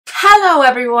Hello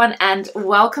everyone and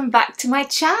welcome back to my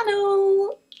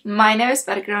channel. My name is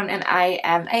Bergrun and I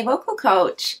am a vocal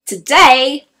coach.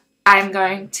 Today I'm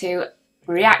going to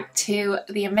react to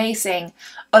the amazing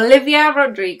Olivia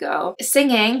Rodrigo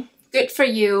singing Good For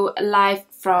You live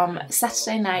from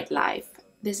Saturday Night Live.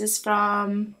 This is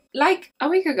from like a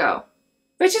week ago,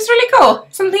 which is really cool.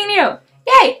 Something new.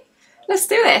 Yay! Let's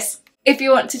do this. If you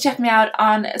want to check me out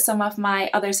on some of my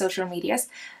other social medias,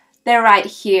 they're right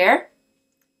here.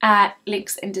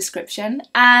 Links in description.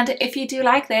 And if you do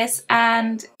like this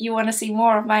and you want to see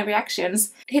more of my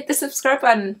reactions, hit the subscribe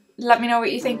button. Let me know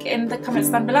what you think in the comments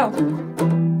down below.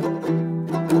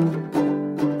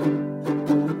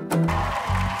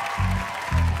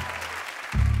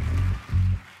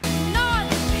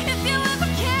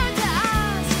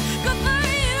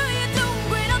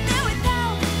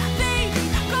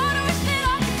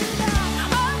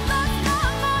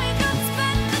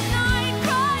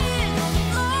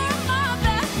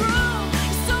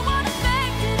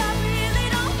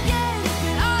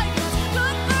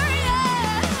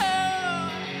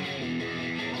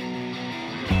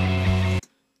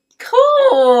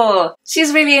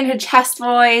 She's really in her chest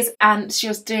voice and she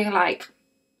was doing like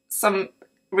some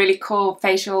really cool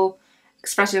facial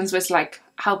expressions which like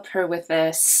help her with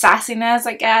the sassiness,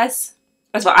 I guess.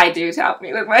 That's what I do to help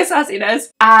me with my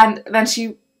sassiness. And then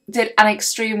she did an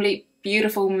extremely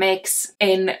beautiful mix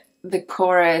in the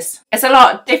chorus. It's a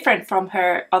lot different from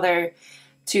her other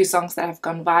two songs that have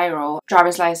gone viral,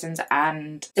 Driver's License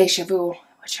and Deja Vu,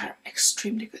 which are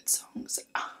extremely good songs.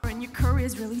 And your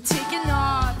career's really taking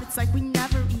off. It's like we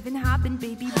never even happened,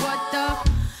 baby. What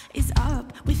the is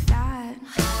up with that?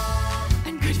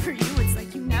 And good for you, it's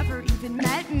like you never even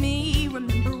met me.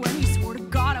 Remember when you swore to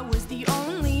God I was the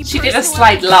only She did a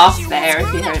slight laugh there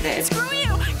if you heard it. Screw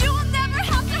you, you will never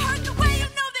have to hurt the way you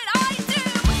know that I do.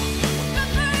 Good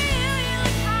for you, you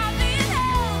like having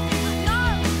hell. No,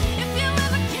 if you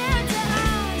ever cared to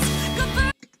ask. Good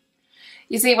for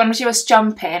You see, when she was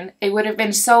jumping, it would have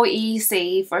been so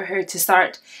easy for her to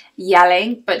start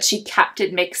yelling, but she kept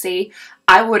it mixy.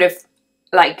 I would have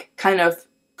like kind of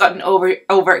gotten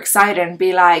overexcited and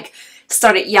be like,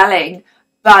 started yelling,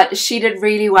 but she did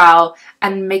really well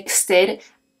and mixed it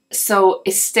so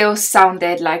it still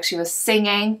sounded like she was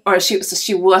singing, or she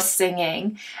was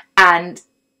singing, and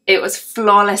it was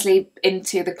flawlessly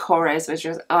into the chorus, which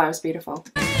was, oh, it was beautiful.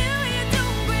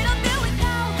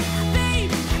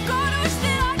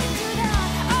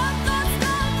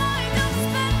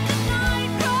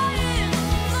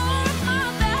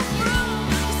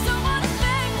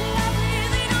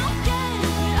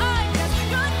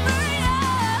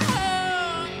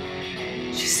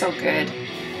 So good.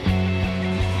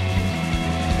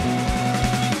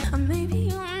 maybe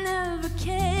you'll never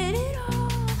get it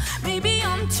all. Maybe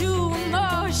I'm too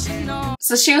emotional.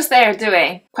 So she was there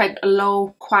doing quite a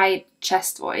low, quiet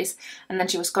chest voice, and then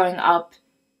she was going up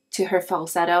to her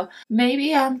falsetto.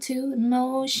 Maybe I'm too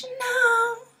emotional.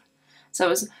 So it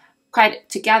was quite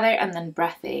together and then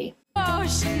breathy.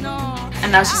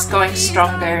 And now she's going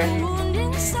stronger.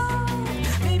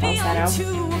 Falsetto.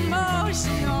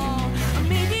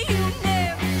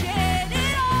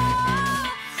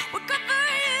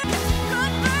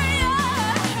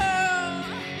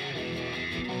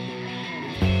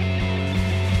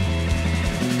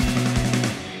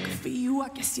 I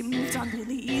guess you moved on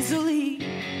really easily.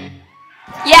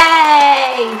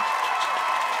 Yay!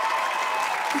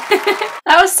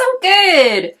 That was so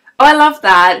good! Oh, I love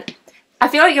that. I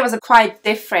feel like it was quite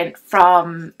different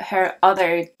from her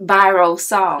other viral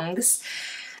songs.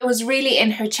 It was really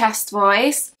in her chest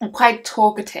voice and quite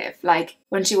talkative. Like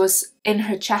when she was in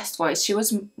her chest voice, she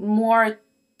was more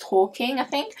talking, I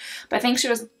think. But I think she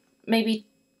was maybe,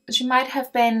 she might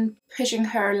have been pushing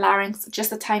her larynx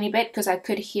just a tiny bit, because I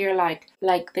could hear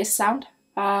like this sound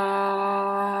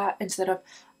instead of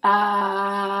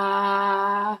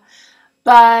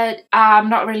but I'm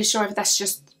not really sure if that's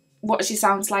just what she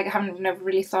sounds like. I haven't never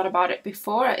really thought about it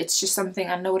before. It's just something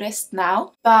I noticed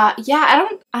now. But yeah, I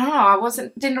don't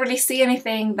know. Didn't really see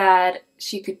anything that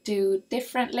she could do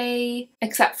differently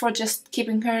except for just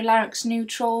keeping her larynx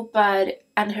neutral.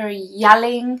 And her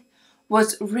yelling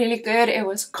was really good. It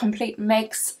was a complete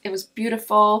mix. It was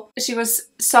beautiful. She was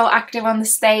so active on the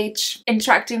stage,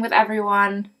 interacting with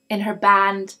everyone in her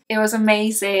band. It was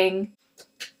amazing.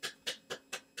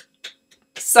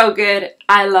 So good.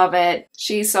 I love it.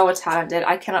 She's so talented.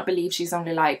 I cannot believe she's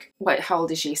only like, how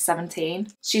old is she?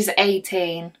 17? She's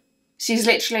 18. She's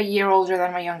literally a year older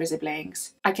than my younger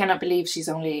siblings. I cannot believe she's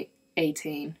only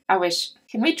 18. I wish.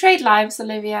 Can we trade lives,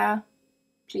 Olivia?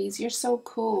 Please, you're so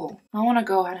cool. I want to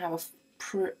go and have a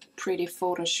pretty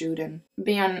photo shoot and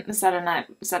be on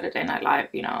Saturday Night Live,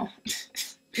 you know.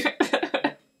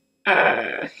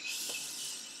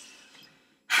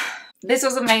 This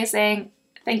was amazing.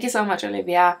 Thank you so much,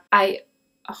 Olivia. I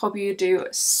hope you do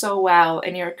so well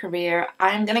in your career.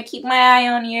 I'm gonna keep my eye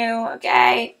on you,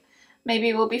 okay?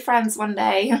 Maybe we'll be friends one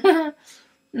day.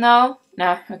 No?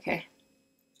 No? Okay.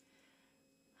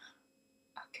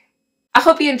 I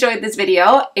hope you enjoyed this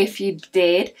video. If you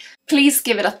did, please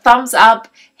give it a thumbs up,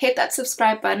 hit that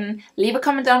subscribe button, leave a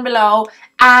comment down below,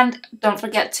 and don't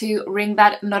forget to ring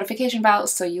that notification bell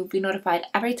so you'll be notified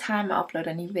every time I upload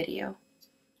a new video.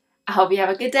 I hope you have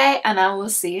a good day, and I will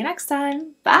see you next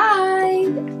time. Bye!